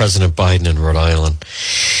than President Biden in Rhode Island.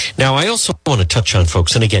 Now, I also want to touch on,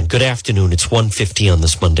 folks, and again, good afternoon. It's 1:50 on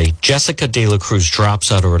this Monday. Jessica De La Cruz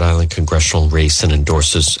drops out of Rhode Island congressional race and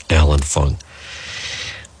endorses Alan Fung.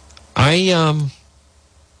 I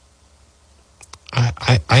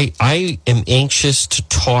am anxious to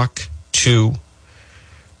talk to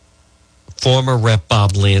former Rep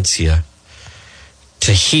Bob Lancia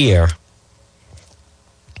to hear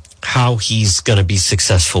how he's going to be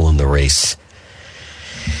successful in the race.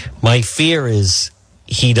 My fear is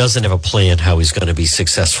he doesn't have a plan how he's going to be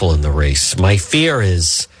successful in the race. My fear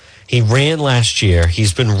is he ran last year.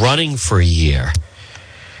 He's been running for a year.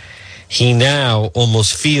 He now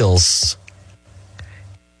almost feels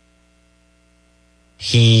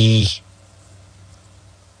he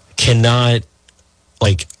cannot,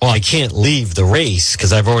 like, oh, I can't leave the race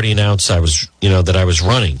because I've already announced that I was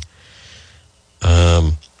running.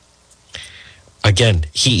 Again,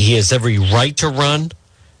 he has every right to run.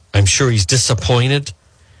 I'm sure he's disappointed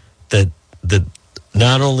that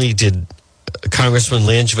not only did Congressman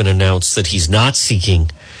Langevin announce that he's not seeking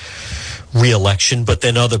re-election, but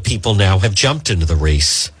then other people now have jumped into the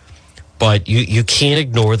race. But you can't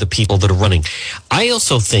ignore the people that are running. I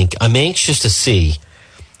also think I'm anxious to see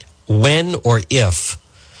when or if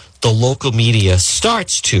the local media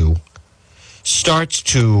starts to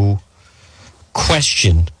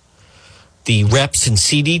question the reps in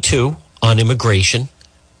CD2 on immigration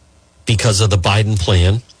because of the Biden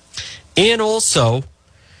plan. And also,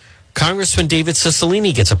 Congressman David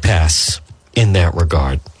Cicilline gets a pass in that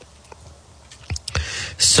regard.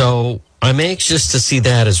 So I'm anxious to see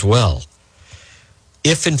that as well.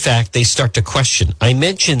 If, in fact, they start to question. I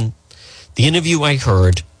mentioned the interview I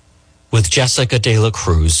heard with Jessica De La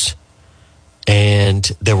Cruz, and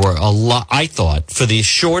there were a lot, I thought, for the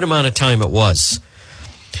short amount of time it was,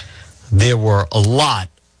 there were a lot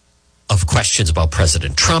of questions about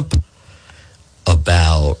President Trump,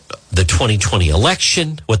 about the 2020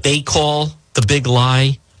 election, what they call the big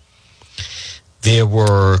lie. There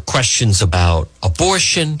were questions about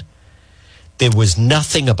abortion. There was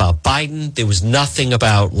nothing about Biden. There was nothing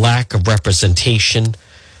about lack of representation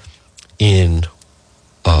in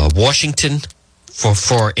Washington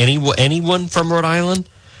for anyone from Rhode Island.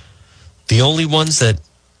 The only ones that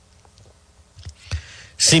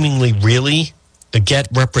seemingly really get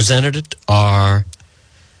represented are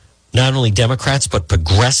not only Democrats, but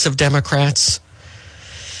progressive Democrats.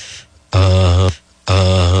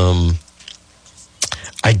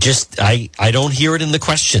 I don't hear it in the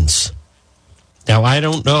questions. Now, I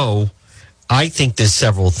don't know. I think there's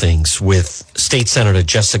several things with State Senator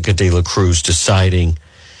Jessica De La Cruz deciding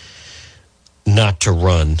not to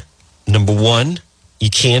run. Number one, you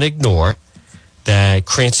can't ignore that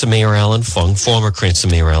Cranston Mayor Alan Fung, former Cranston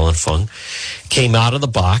Mayor Alan Fung, came out of the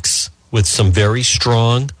box with some very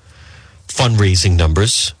strong fundraising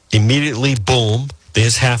numbers. Immediately, boom,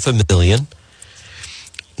 there's $500,000.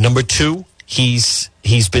 Number two, he's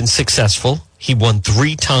been successful. He won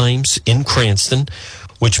 3 times in Cranston,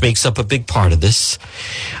 which makes up a big part of this.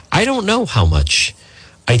 I don't know how much.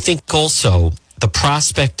 I think also the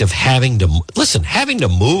prospect of having to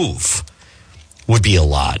move would be a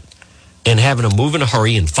lot. And having to move in a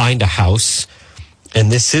hurry and find a house.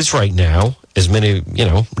 And this is right now, as many,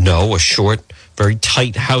 know, a short, very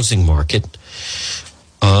tight housing market.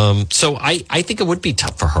 So I think it would be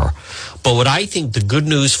tough for her. But what I think the good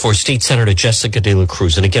news for State Senator Jessica De La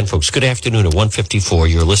Cruz, and again, folks, good afternoon at 1:54.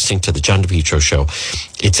 You're listening to the John DePetro Show.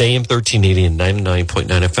 It's AM 1380 and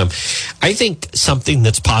 99.9 FM. I think something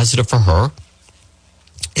that's positive for her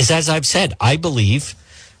is, as I've said, I believe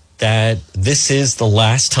that this is the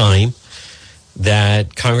last time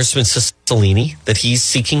that Congressman Cicilline, that he's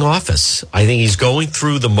seeking office. I think he's going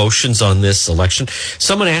through the motions on this election.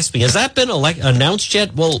 Someone asked me, has that been announced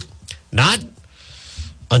yet? Well, not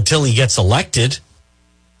until he gets elected.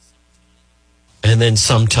 And then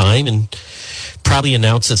sometime, and probably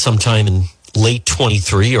announce it sometime in late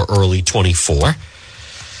 23 or early 24.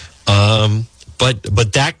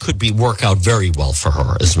 But that could work out very well for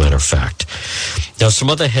her, as a matter of fact. Now, some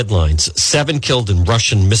other headlines. 7 killed in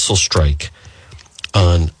Russian missile strike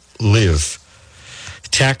on Lviv.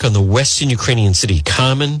 Attack on the western Ukrainian city.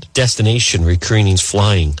 Common destination where Ukrainians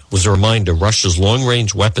flying was a reminder Russia's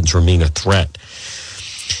long-range weapons remain a threat.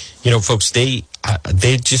 Folks, they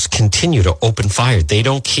just continue to open fire. They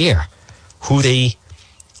don't care who they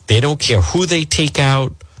take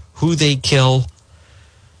out, who they kill.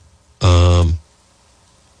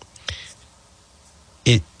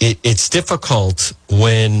 It's difficult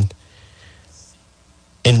when,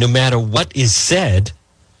 and no matter what is said,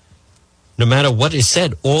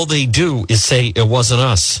 all they do is say, it wasn't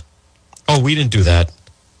us. Oh, we didn't do that.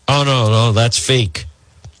 Oh, no, that's fake.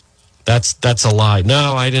 That's a lie.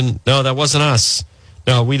 No, I didn't. No, that wasn't us.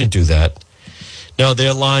 No, we didn't do that. No,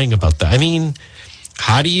 they're lying about that. I mean,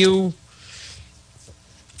 how do you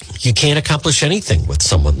can't accomplish anything with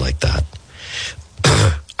someone like that.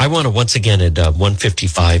 I want to once again at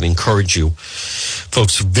 1:55 encourage you,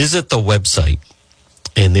 folks, visit the website,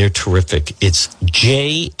 and they're terrific. It's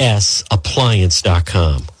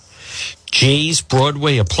jsappliance.com. Jay's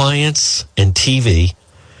Broadway Appliance and TV.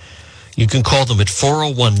 You can call them at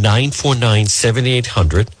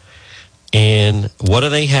 401-949-7800. And what do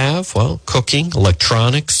they have? Well, cooking,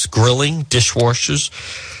 electronics, grilling, dishwashers,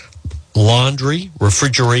 laundry,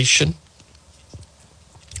 refrigeration,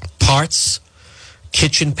 parts,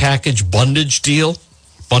 kitchen package bundle.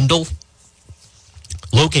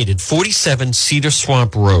 Located 47 Cedar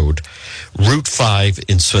Swamp Road, Route 5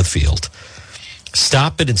 in Smithfield.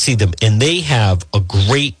 Stop it and see them. And they have a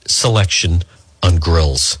great selection on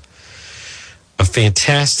grills. A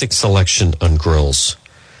fantastic selection on grills.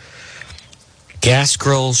 Gas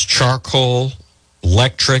grills, charcoal,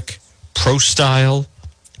 electric, pro style,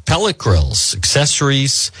 pellet grills,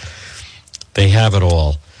 accessories. They have it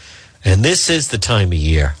all. And this is the time of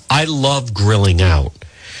year. I love grilling out.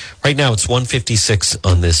 Right now it's 1:56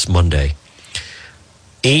 on this Monday.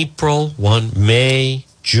 April, 1, May,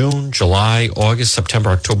 June, July, August, September,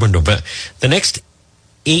 October, November. The next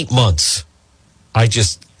 8 months, I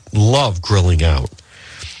just love grilling out.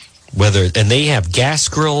 And they have gas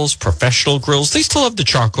grills, professional grills. They still have the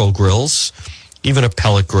charcoal grills, even a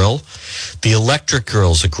pellet grill. The electric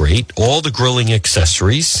grills are great. All the grilling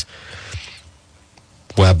accessories.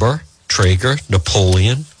 Weber, Traeger,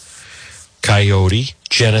 Napoleon, Coyote,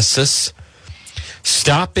 Genesis.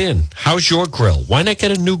 Stop in. How's your grill? Why not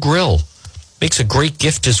get a new grill? Makes a great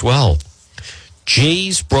gift as well.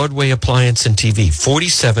 Jay's Broadway Appliance and TV,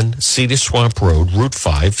 47 Cedar Swamp Road, Route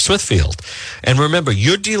 5, Smithfield. And remember,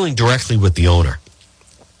 you're dealing directly with the owner.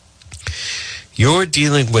 You're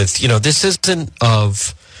dealing with, this isn't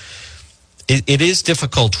it is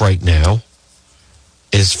difficult right now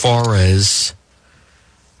as far as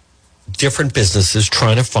different businesses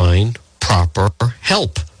trying to find proper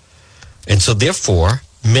help. And so therefore,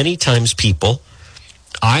 many times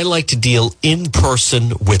I like to deal in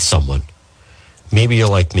person with someone. Maybe you're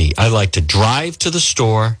like me. I like to drive to the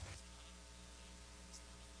store.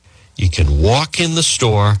 You can walk in the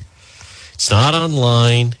store. It's not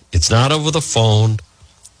online. It's not over the phone.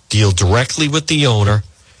 Deal directly with the owner.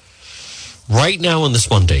 Right now on this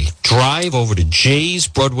Monday, drive over to Jay's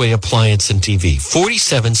Broadway Appliance and TV,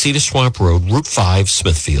 47 Cedar Swamp Road, Route 5,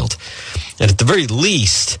 Smithfield. And at the very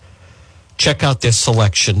least, check out their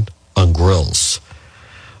selection on grills.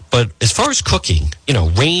 But as far as cooking,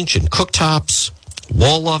 range and cooktops,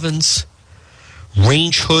 wall ovens,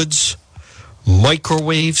 range hoods,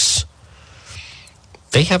 microwaves,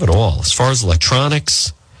 they have it all. As far as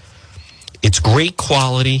electronics, it's great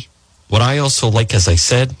quality. What I also like, as I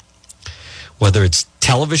said, whether it's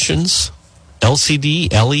televisions, LCD,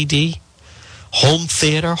 LED, home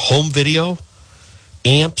theater, home video,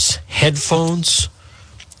 amps, headphones,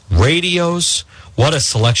 radios. What a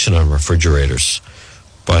selection on refrigerators.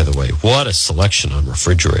 By the way, what a selection on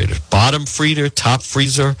refrigerators. Bottom freezer, top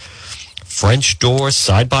freezer, French door,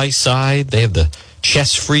 side by side. They have the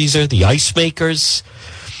chest freezer, the ice makers.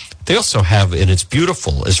 They also have, and it's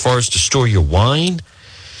beautiful, as far as to store your wine.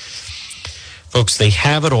 Folks, they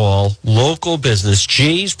have it all. Local business,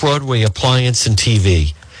 Jay's Broadway Appliance and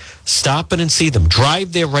TV. Stop in and see them.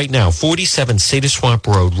 Drive there right now, 47 Cedar Swamp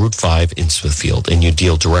Road, Route 5 in Smithfield, and you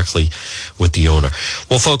deal directly with the owner.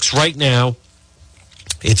 Well, folks, right now,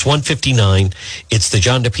 it's 1:59. It's the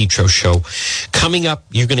John DePetro Show. Coming up,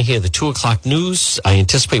 you're going to hear the 2 o'clock news. I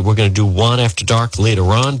anticipate we're going to do One After Dark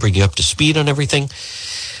later on, bring you up to speed on everything.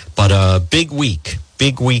 But a big week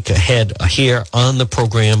ahead here on the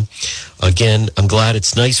program. Again, I'm glad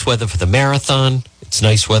it's nice weather for the marathon. It's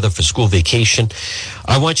nice weather for school vacation.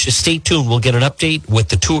 I want you to stay tuned. We'll get an update with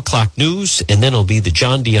the 2 o'clock news, and then it'll be the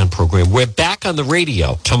John Dion program. We're back on the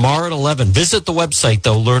radio tomorrow at 11. Visit the website,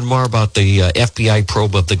 though. Learn more about the FBI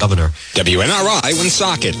probe of the governor. WNRI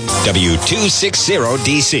Woonsocket,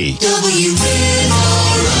 W260DC.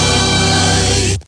 WNRI.